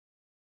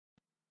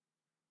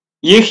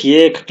ይህ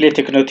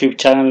የክፍሌቴክኖ ዩቲዩብ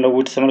ቻናል ነው።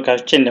 ውድ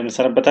ተመልካቾቼ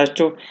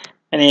እንደምሰነበታችሁ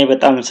እኔ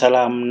በጣም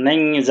ሰላም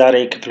ነኝ። ዛሬ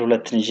ክፍል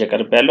 2 ይዤ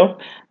ቀርቤያለሁ።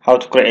 how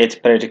to create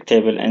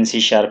predictable in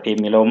C#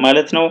 የሚለው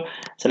ማለት ነው።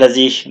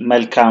 ስለዚህ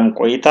መልካም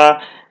ቆይታ።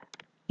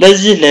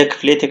 ለዚህ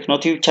ለክፍሌቴክኖ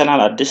ዩቲዩብ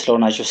ቻናል አዲስ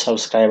ለሆናችሁ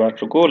ሰብስክራይብ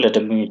አድርጉ።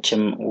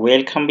 ለደንበኞችም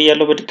ዌልካም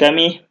ብያለሁ በድጋሚ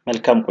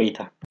መልካም ቆይታ።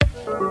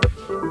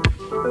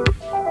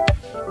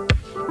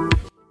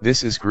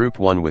 This is group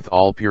 1 with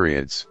all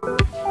periods.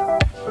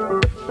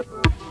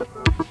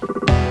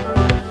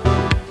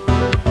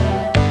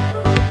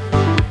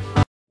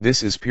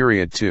 This is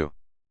period 2.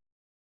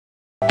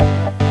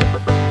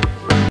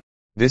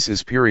 This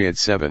is period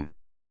 7.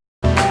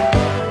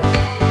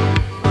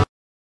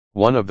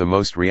 One of the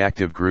most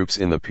reactive groups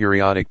in the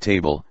periodic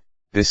table,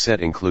 this set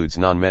includes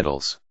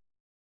nonmetals.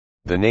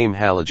 The name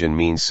halogen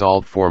means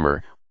salt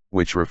former,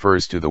 which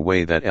refers to the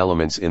way that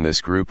elements in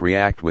this group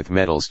react with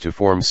metals to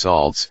form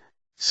salts,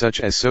 such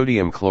as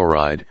sodium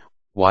chloride,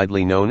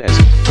 widely known as.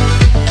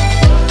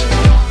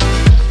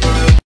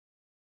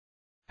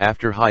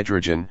 After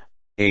hydrogen,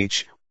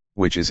 H,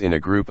 which is in a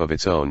group of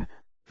its own,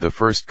 the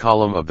first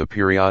column of the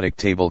periodic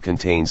table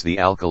contains the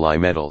alkali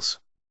metals.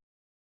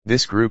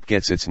 This group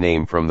gets its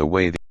name from the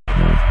way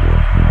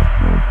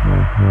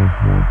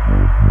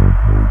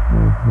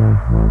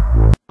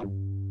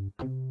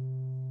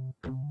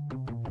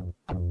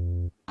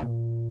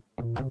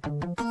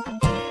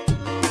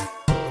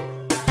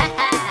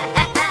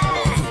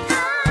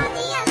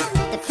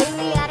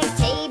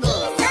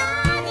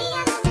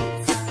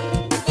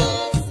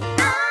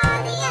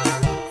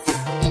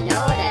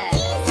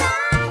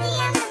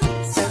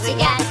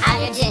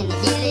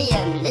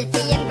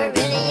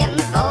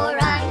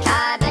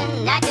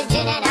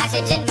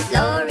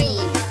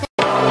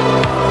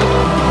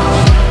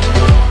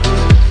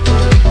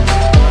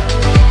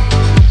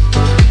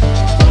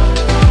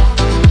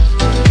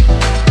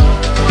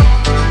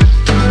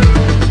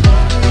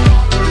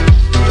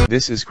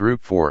This is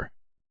group 4.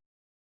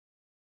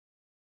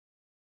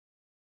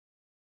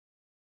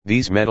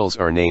 These metals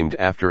are named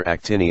after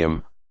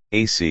actinium,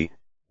 Ac,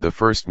 the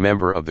first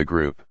member of the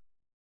group.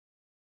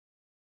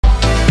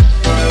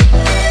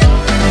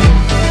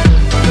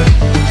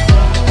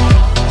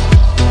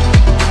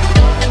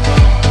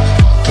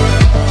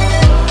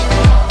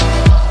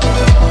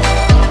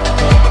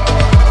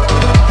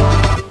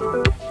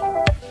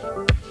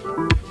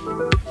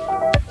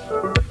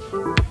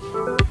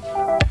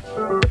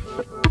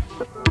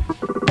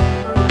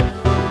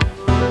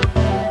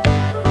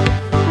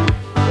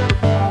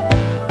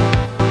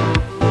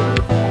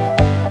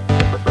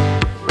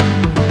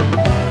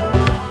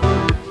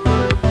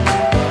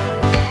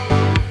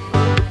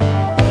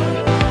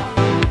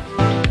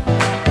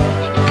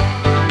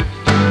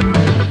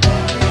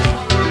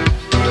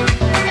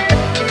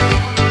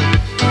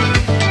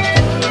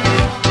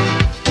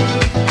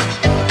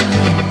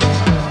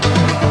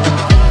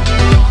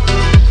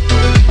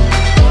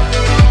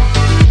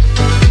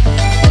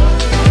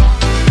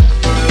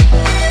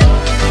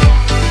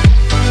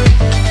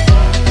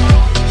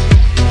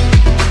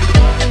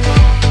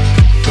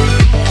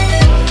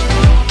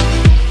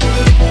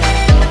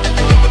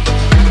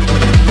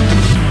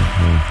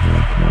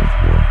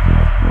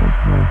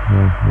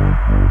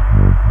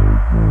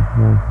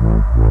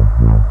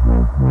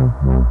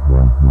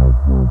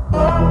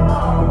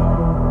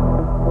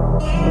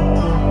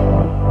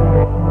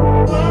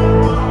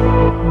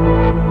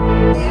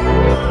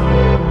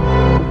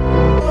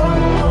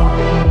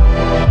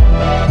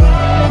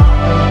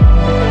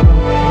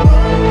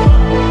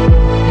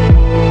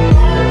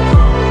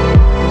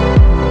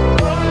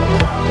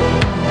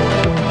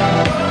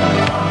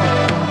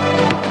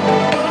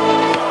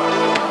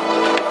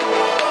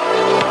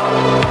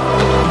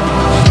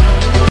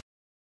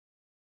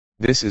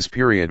 This is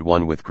period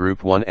 1 with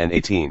group 1 and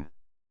 18.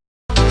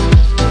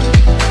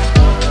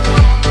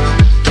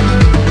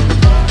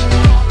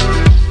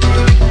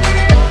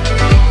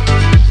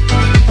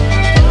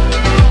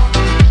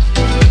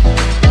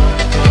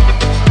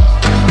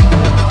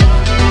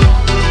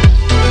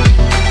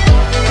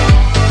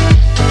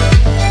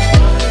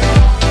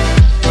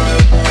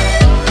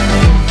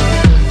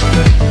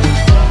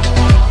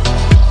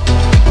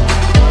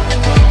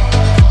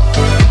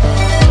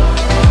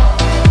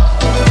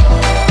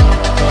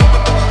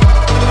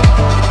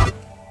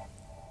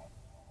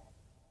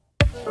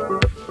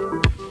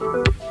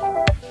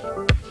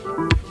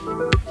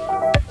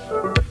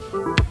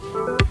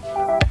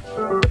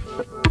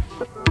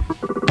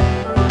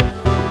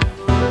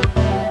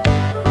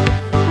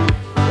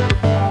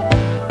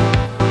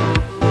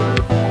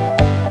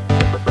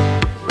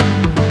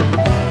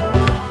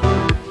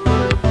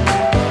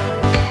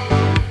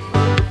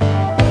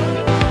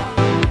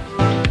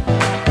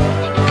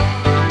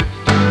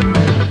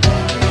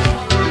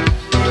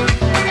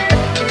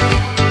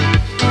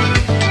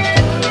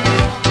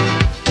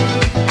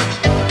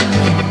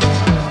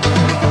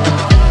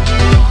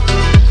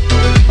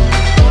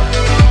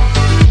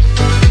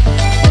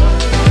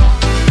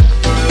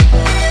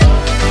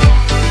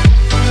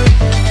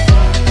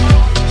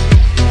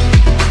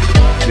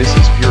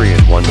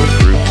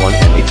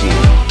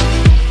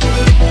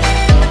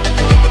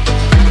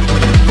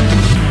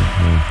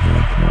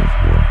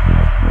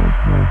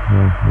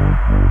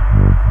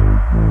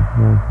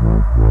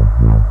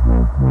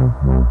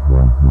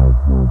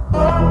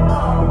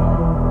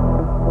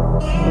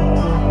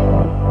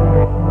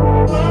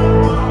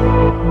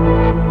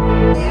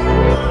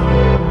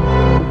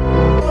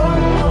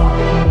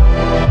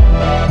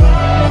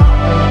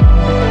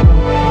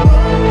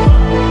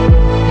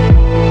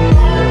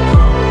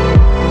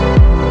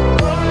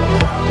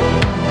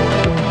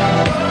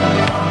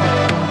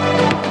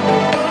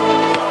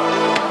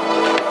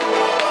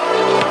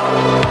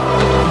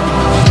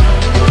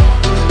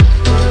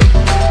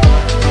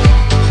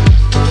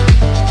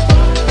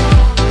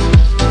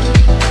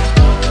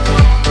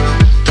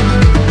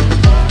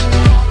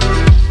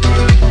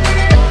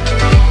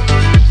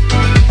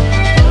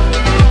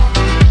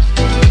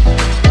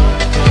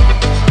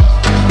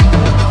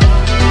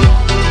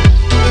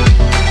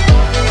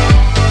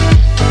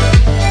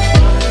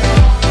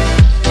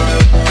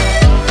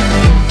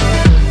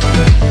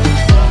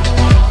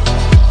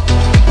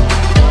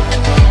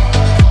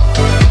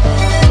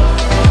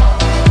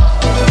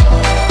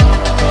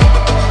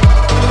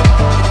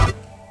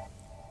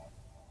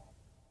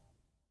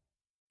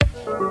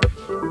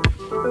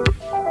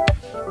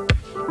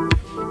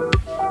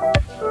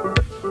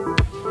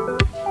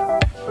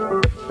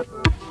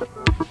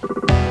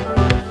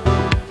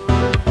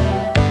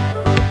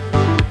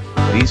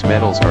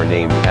 nonmetals are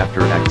named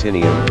after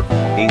actinium,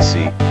 AC,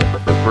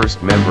 the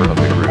first member of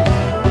the group.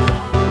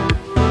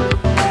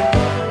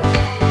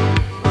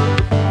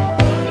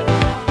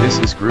 This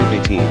is group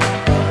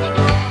 18.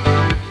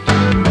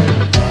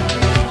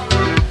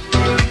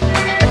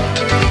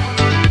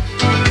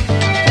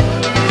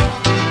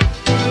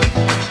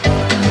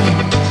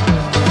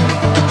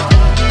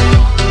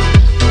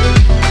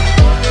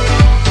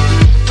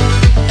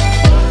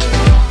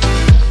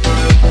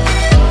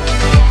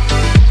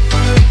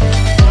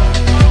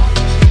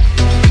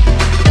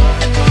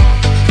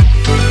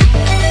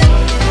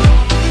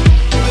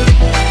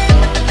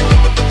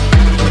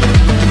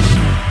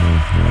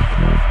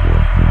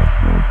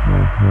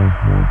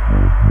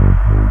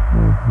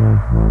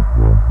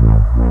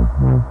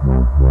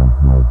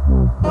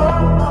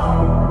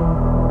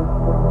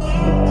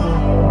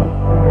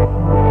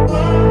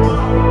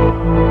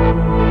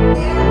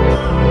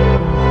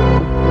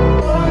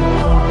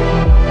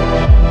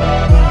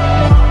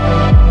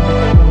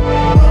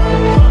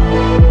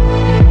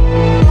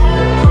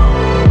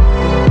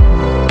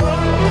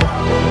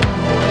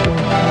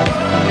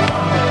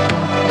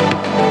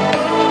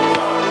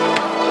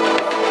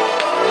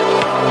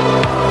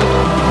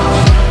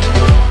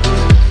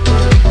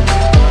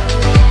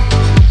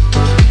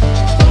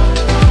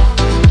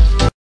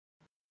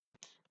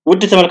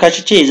 ውድ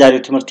ተመልካቾቼ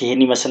የዛሬው ትምህርት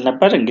ይሄን ይመስል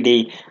ነበር። እንግዲህ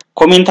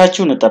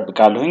ኮሜንታችሁን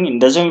እጠብቃለሁኝ።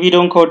 እንደዚሁም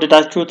ቪዲዮን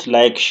ከወደዳችሁት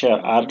ላይክ ሼር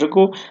አድርጉ።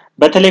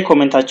 በተለይ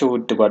ኮሜንታችሁ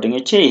ውድ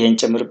ጓደኞቼ ይሄን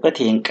ጨምርበት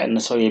ይሄን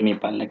ቀንሰው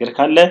የሚባል ነገር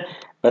ካለ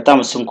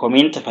በጣም እሱን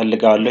ኮሜንት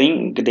ፈልጋለሁኝ።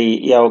 እንግዲህ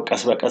ያው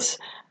ቀስ በቀስ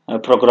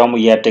ፕሮግራሙ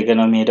እያደገ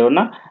ነው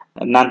የሚሄደውና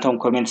እናንተም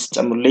ኮሜንት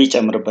ጨምሩልኝ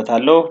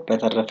ጨምርበታለሁ።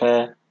 በተረፈ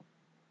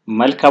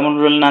መልካም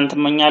ሁሉ ለእናንተ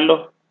እመኛለሁ።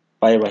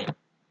 ባይ ባይ።